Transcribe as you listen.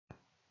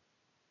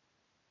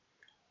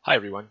Hi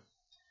everyone.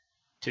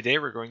 Today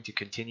we're going to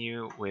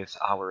continue with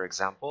our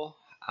example.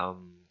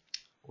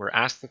 We're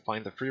asked to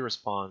find the free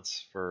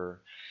response for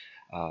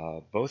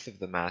both of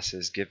the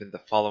masses given the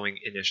following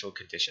initial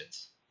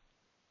conditions.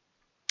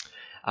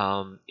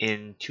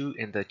 In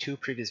the two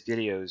previous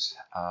videos,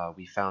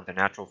 we found the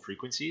natural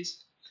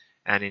frequencies,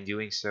 and in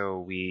doing so,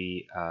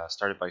 we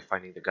started by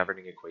finding the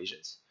governing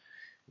equations.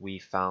 We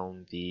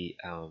found the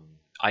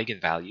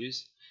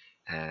eigenvalues,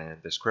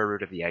 and the square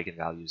root of the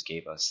eigenvalues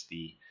gave us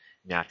the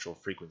natural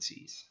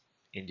frequencies.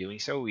 In doing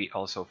so, we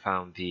also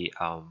found the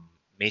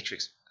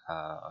matrix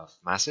of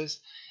masses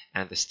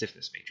and the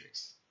stiffness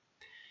matrix.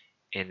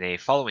 In a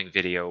following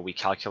video, we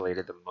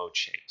calculated the mode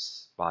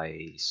shapes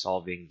by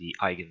solving the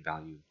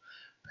eigenvalue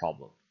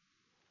problem.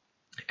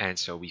 And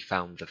so we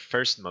found the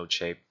first mode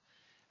shape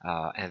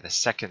and the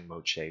second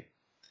mode shape.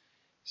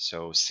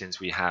 So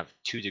since we have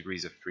 2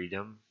 degrees of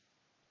freedom,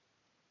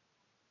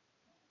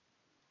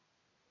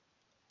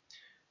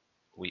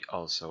 we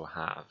also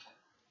have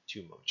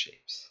 2 mode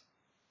shapes.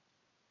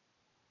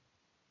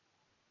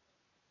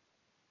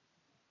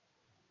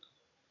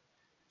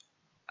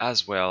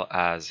 As well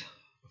as,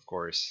 of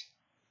course,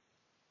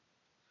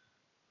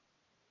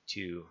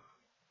 2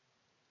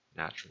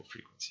 natural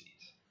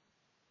frequencies.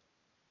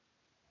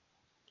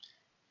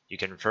 You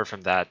can infer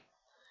from that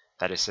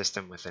that a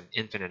system with an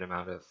infinite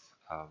amount of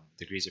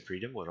degrees of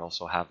freedom would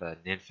also have an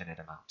infinite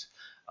amount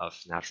of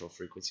natural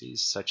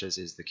frequencies, such as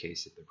is the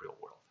case in the real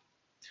world.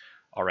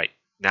 All right,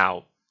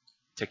 now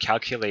to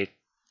calculate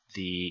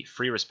the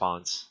free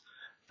response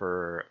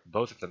for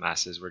both of the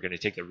masses, we're going to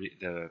take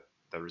the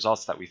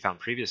results that we found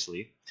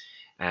previously,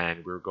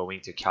 and we're going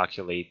to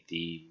calculate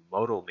the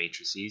modal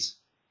matrices,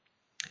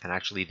 and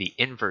actually the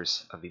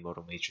inverse of the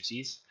modal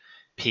matrices,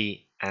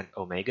 P and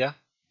omega,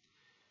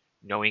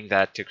 knowing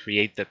that to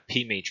create the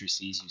P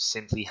matrices, you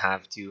simply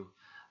have to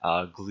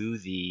glue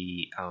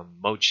the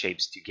mode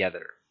shapes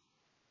together.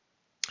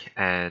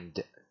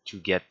 And to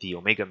get the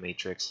omega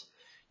matrix,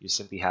 you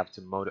simply have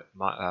to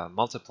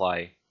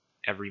multiply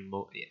every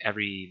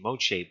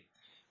mode shape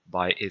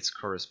by its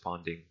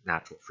corresponding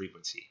natural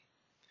frequency.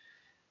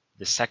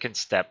 The second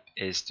step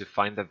is to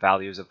find the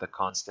values of the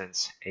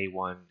constants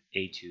A1,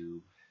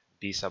 A2,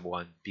 B sub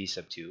 1, B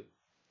sub 2.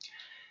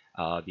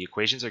 The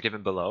equations are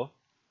given below,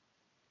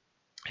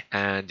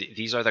 and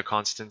these are the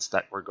constants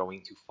that we're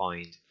going to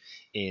find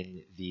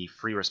in the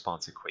free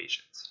response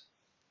equations.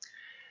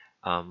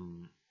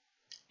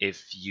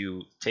 If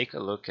you take a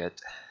look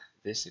at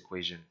this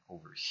equation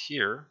over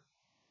here,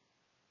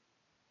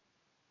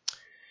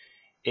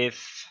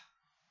 if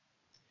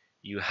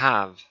you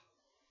have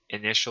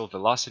initial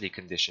velocity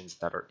conditions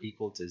that are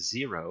equal to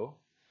 0,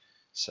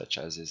 such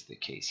as is the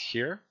case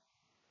here,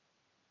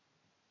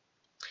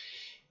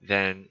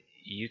 then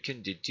you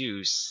can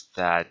deduce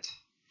that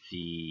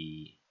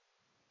the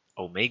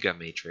omega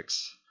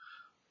matrix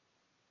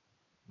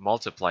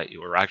multiplied,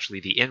 or actually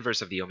the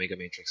inverse of the omega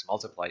matrix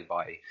multiplied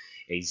by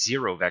a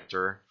 0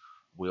 vector,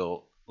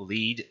 will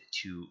lead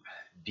to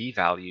b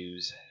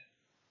values.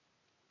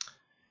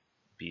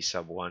 B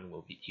sub 1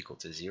 will be equal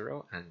to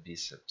 0 and B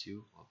sub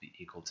 2 will be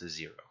equal to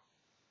 0.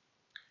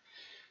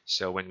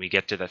 So when we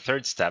get to the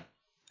third step,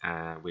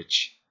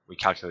 which we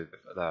calculate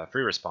the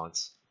free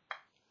response,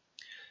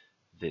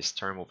 this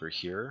term over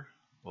here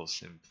will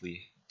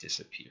simply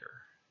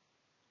disappear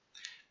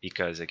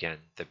because, again,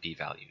 the B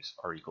values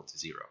are equal to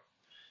 0.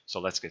 So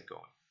let's get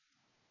going.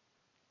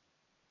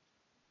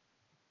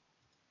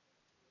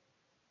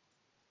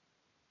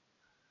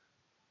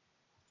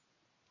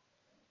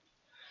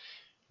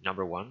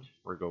 Number 1,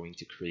 we're going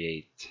to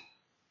create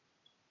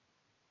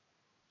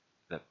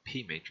the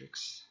P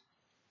matrix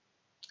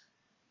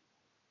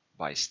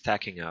by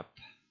stacking up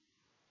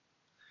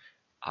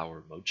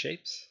our mode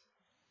shapes.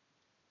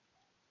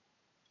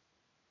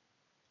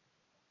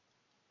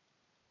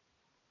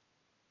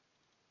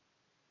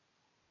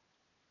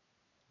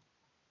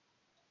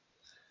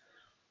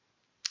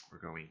 We're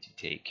going to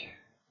take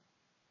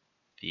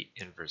the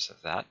inverse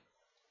of that,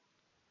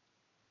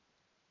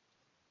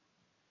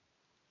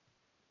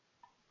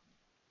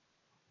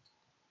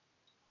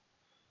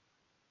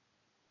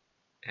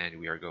 and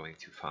we are going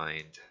to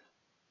find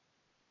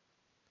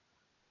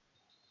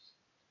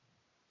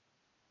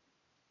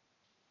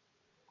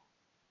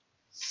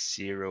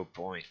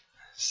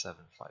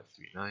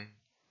 .7539,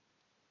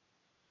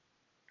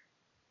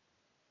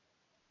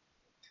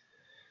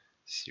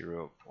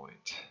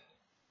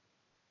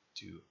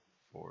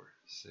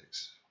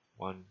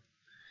 0.2461,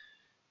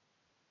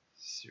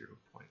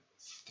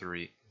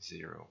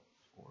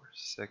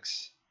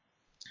 0.3046,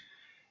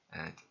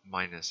 and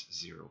minus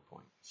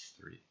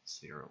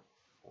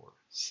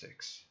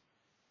 0.3046.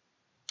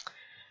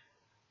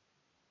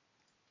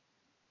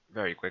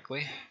 Very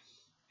quickly,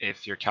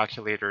 if your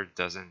calculator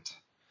doesn't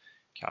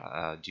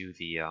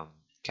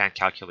can't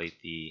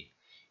calculate the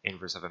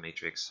inverse of a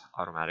matrix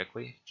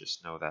automatically,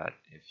 just know that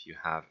if you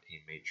have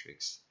a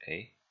matrix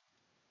A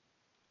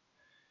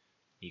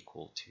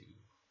equal to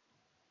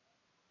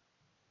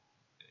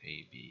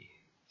A, B,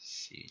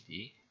 C,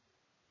 D,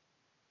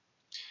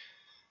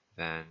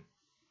 then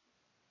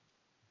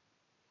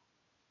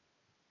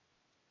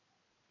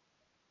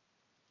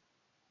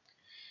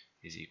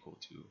is equal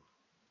to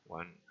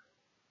 1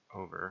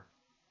 over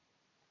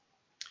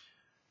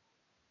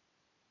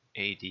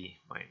AD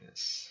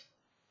minus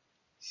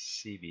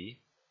CB.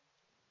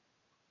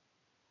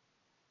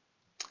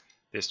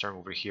 This term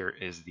over here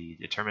is the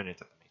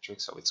determinant of the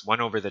matrix, so it's 1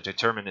 over the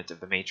determinant of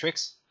the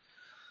matrix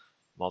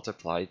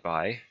multiplied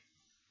by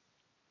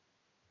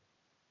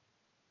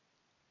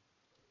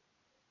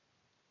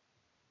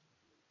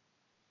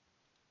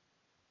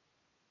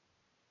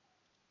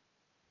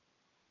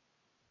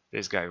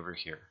this guy over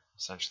here.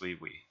 Essentially,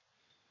 we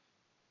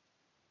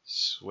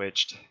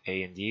switched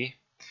A and D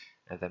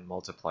and then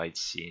multiplied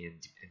C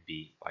and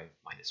B by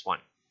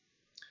 -1.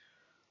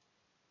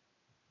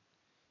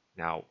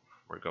 Now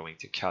we're going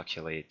to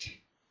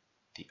calculate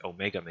the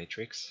omega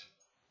matrix.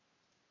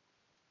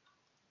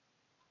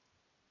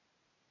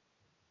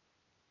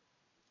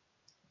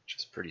 Which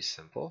is pretty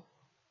simple.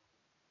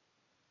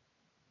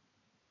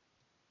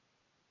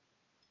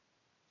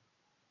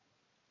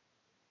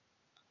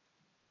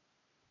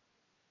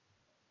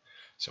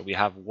 So we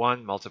have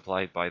 1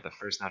 multiplied by the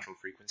first natural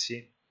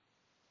frequency,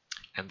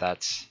 and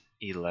that's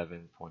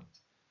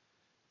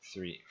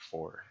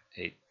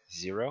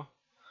 11.3480.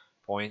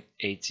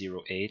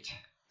 0.808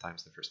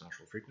 times the first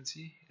natural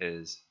frequency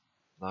is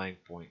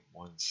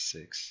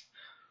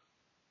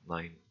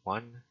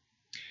 9.1691.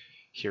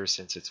 Here,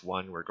 since it's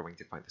 1, we're going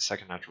to find the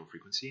second natural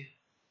frequency,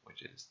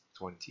 which is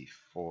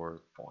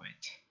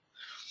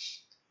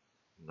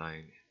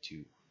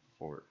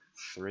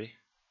 24.9243.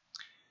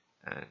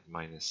 and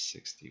minus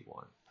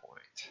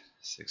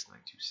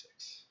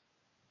 61.6926.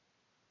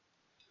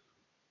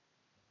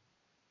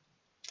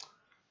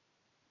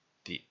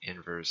 The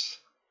inverse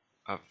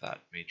of that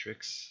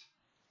matrix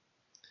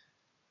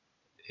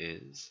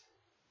is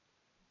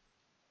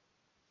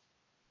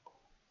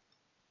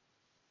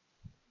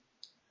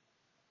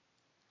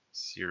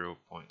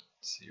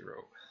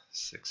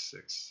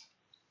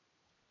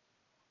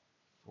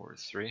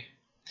 0.06643,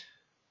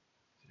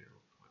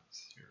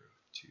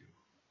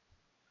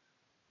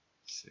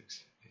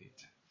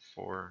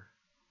 0.02684,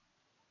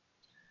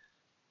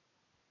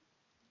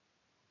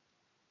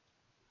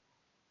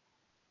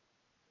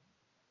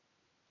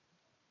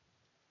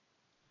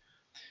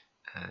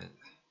 and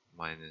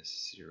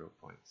minus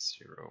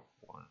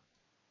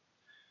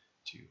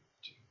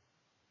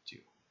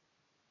 0.0122.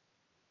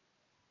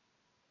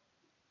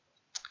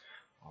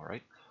 All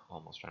right,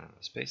 almost ran out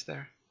of space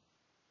there.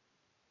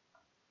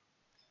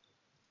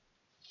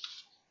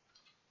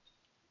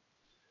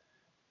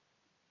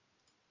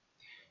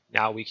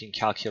 Now we can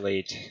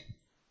calculate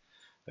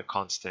the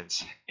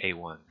constants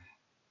A1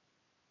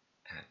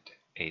 and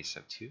A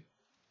sub 2.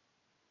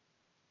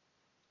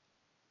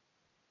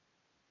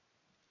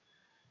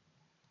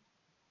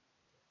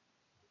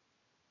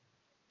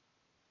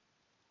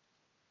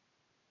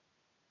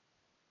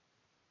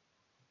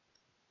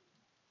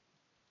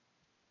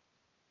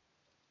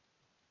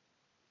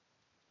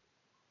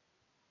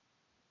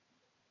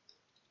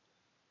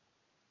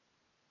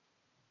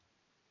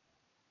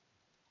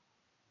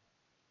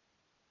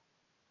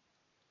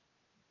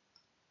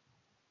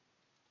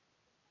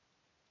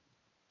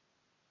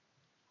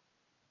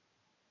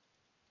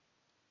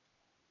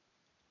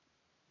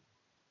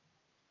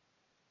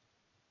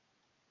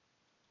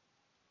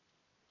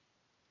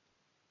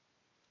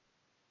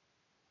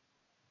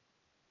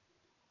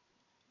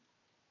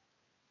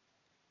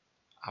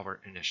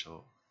 Our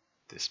initial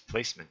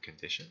displacement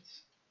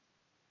conditions.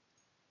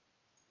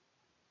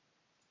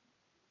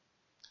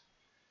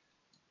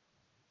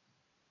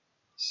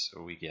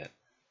 So we get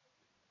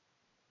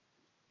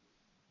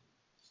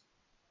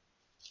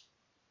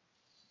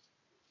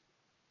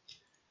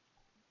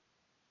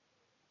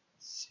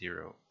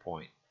zero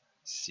point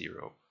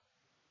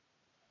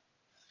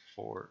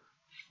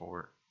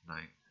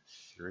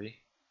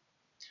 0.04493,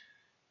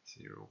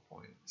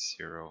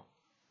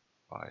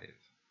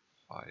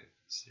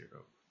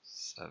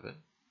 0.05507.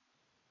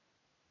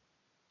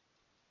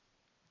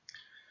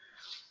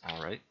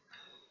 All right.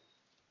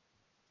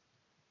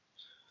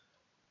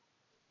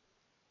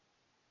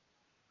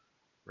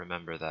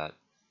 Remember that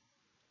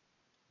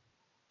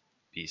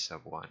B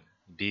sub 1,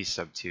 B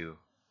sub 2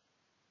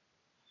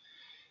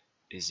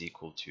 is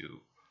equal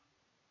to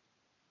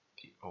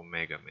the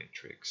omega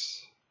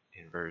matrix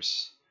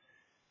inverse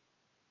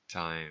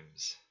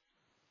times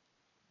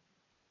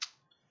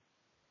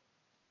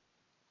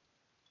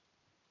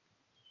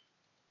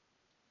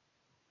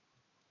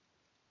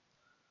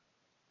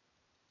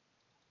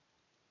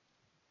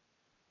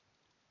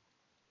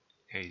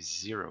a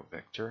zero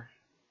vector,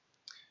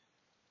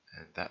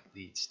 and that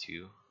leads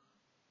to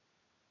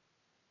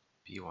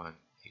B1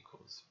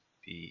 equals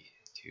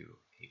B2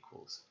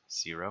 equals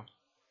 0.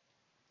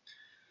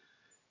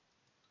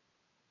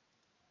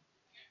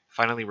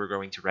 Finally, we're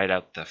going to write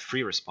out the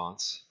free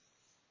response.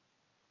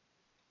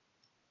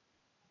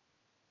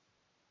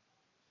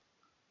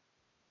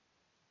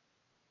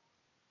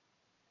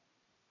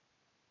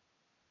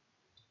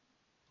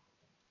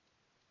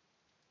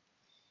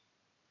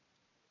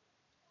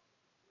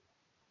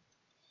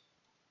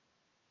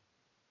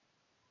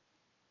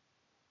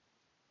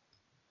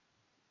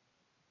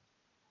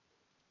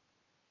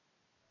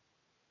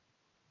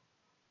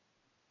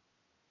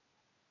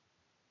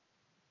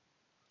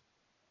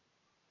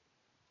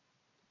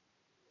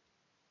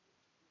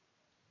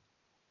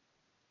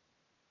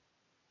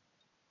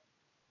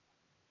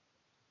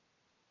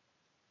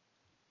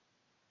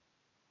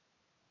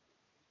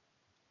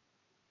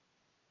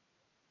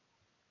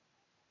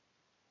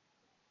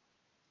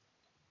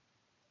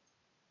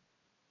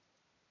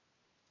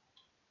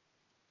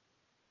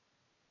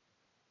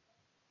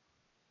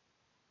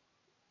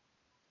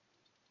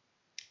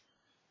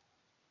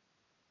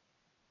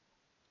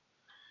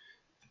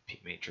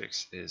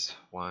 matrix is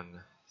 1,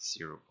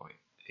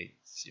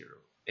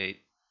 0.808,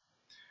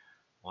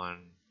 1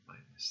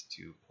 minus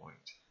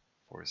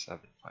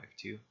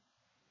 2.4752.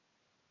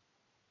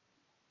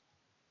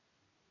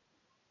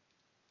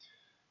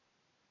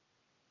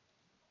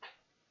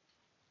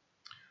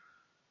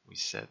 We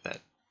said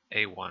that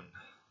A1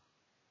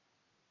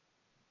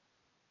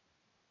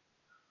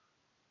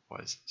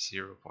 was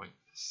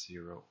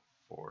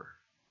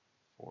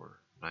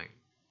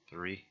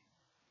 0.04493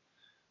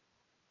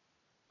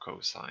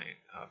 cosine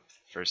of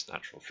first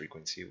natural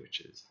frequency,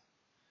 which is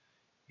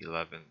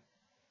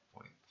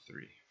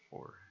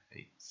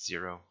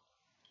 11.3480,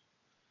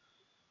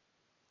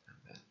 and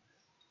then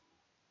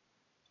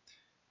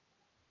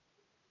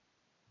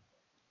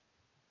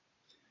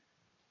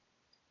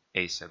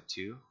A sub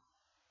 2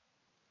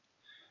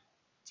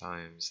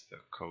 times the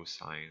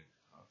cosine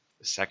of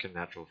the second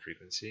natural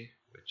frequency,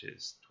 which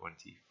is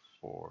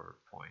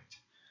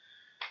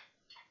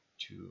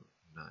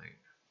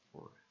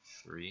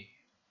 24.2943,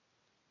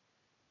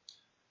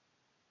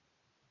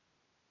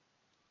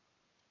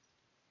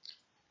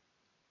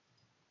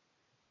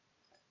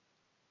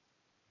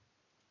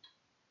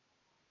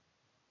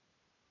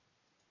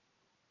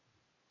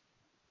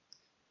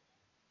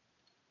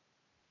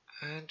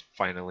 and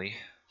finally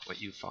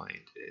what you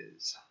find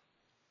is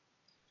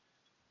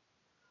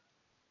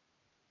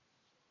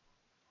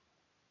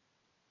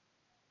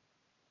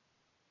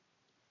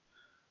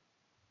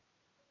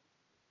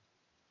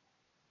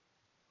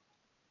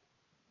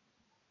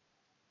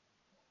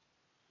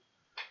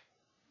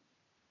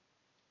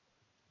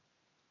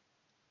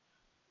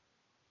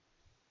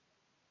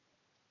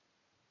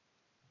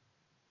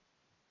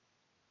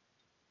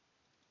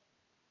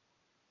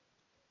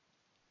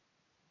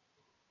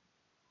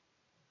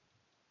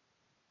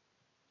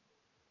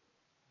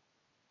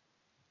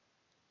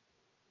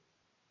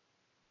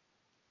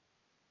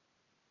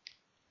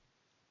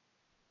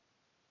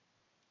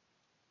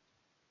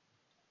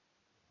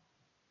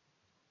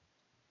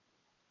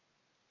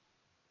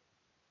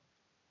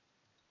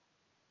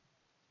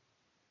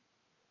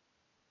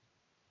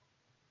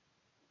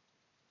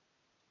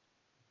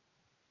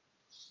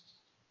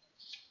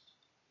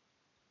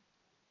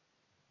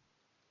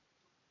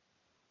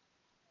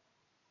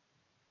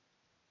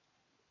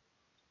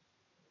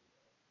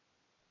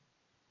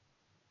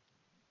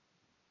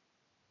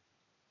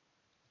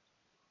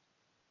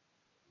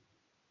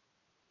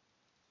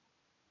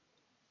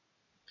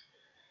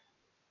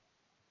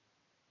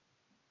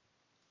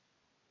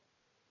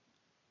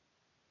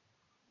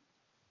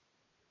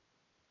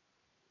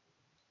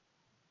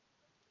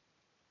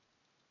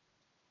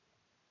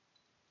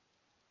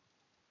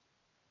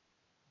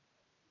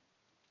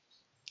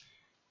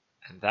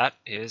and that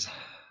is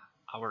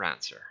our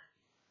answer.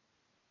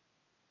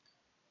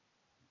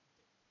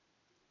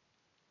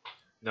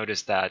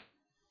 Notice that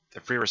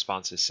the free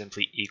response is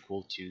simply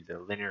equal to the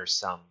linear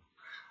sum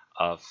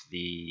of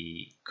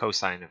the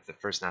cosine of the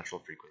first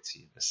natural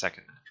frequency and the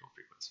second natural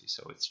frequency.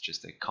 So it's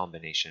just a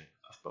combination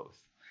of both.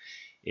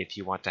 If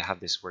you want to have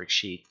this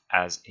worksheet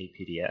as a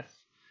PDF,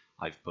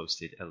 I've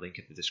posted a link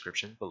in the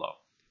description below.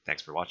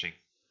 Thanks for watching.